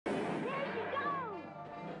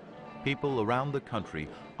people around the country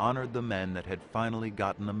honored the men that had finally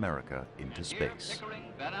gotten America into space.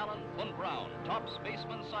 Pickering, Van Allen, von Braun, top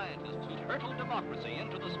spaceman scientists who hurtled democracy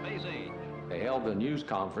into the space age. They held a news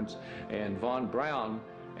conference, and von Braun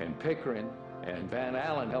and Pickering and Van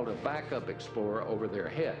Allen held a backup explorer over their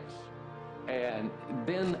heads. And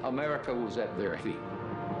then America was at their feet.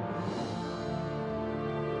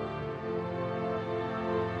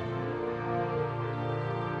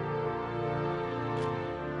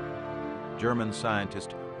 German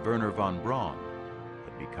scientist Wernher von Braun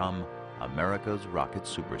had become America's rocket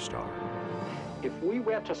superstar. If we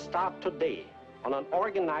were to start today on an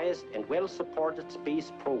organized and well-supported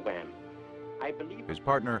space program, I believe... His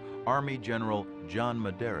partner, Army General John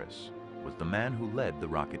Medeiros, was the man who led the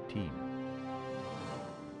rocket team.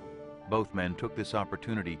 Both men took this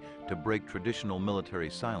opportunity to break traditional military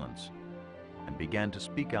silence and began to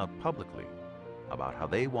speak out publicly about how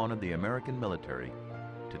they wanted the American military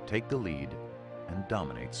to take the lead and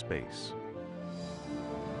dominate space.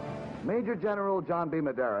 Major General John B.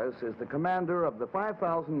 Medeiros is the commander of the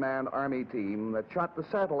 5,000-man Army team that shot the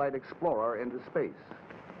satellite Explorer into space.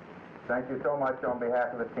 Thank you so much on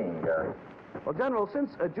behalf of the team, Gary. Well, General,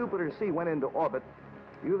 since Jupiter-C went into orbit,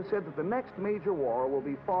 you have said that the next major war will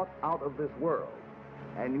be fought out of this world,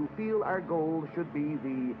 and you feel our goal should be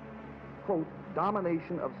the, quote,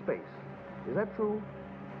 domination of space. Is that true?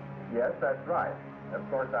 Yes, that's right. Of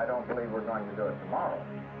course, I don't believe we're going to do it tomorrow,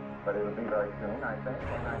 but it'll be very soon, I think,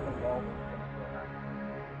 and I think all these things will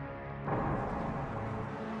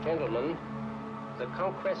happen. Gentlemen, the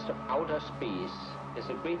conquest of outer space is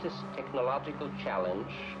the greatest technological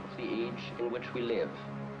challenge of the age in which we live.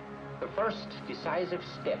 The first decisive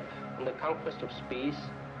step in the conquest of space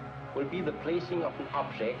will be the placing of an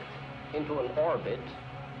object into an orbit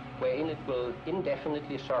wherein it will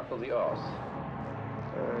indefinitely circle the Earth.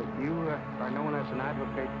 You are known as an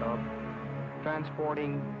advocate of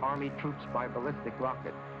transporting Army troops by ballistic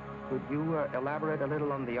rocket. Could you elaborate a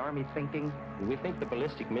little on the Army thinking? We think the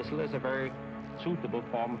ballistic missile is a very suitable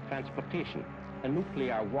form of transportation. A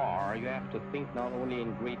nuclear war, you have to think not only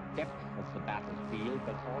in great depth of the battlefield,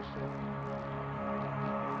 but also...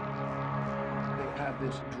 They have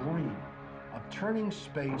this dream of turning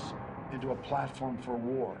space into a platform for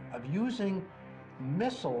war, of using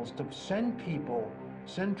missiles to send people,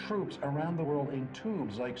 send troops around the world in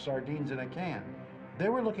tubes like sardines in a can. They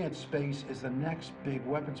were looking at space as the next big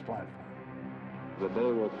weapons platform. The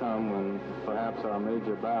day will come when perhaps our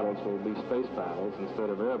major battles will be space battles instead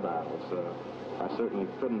of air battles. I certainly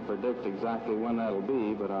couldn't predict exactly when that'll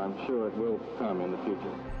be, but I'm sure it will come in the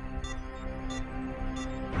future.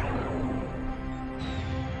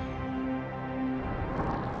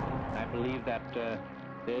 I believe that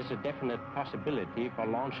there's a definite possibility for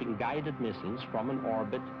launching guided missiles from an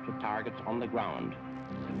orbit to targets on the ground.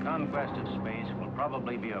 The conquest of space will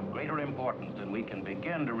probably be of greater importance than we can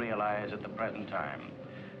begin to realize at the present time.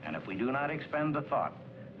 And if we do not expend the thought,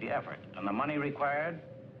 the effort, and the money required,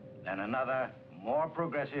 then another, more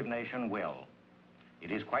progressive nation will.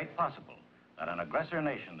 It is quite possible that an aggressor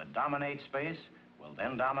nation that dominates space will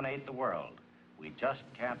then dominate the world. We just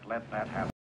can't let that happen.